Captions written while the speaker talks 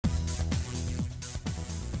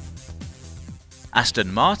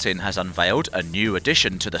Aston Martin has unveiled a new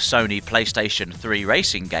addition to the Sony PlayStation 3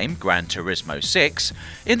 racing game Gran Turismo6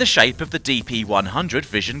 in the shape of the DP-100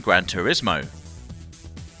 Vision Gran Turismo.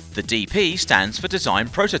 The DP stands for Design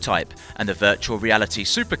Prototype, and the virtual reality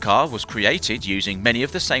supercar was created using many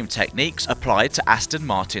of the same techniques applied to Aston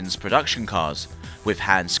Martin's production cars, with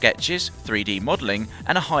hand sketches, 3D modelling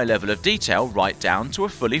and a high level of detail right down to a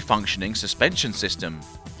fully functioning suspension system.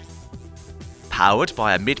 Powered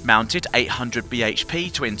by a mid-mounted 800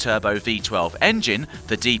 bhp twin-turbo V12 engine,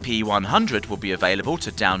 the DP-100 will be available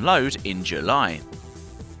to download in July.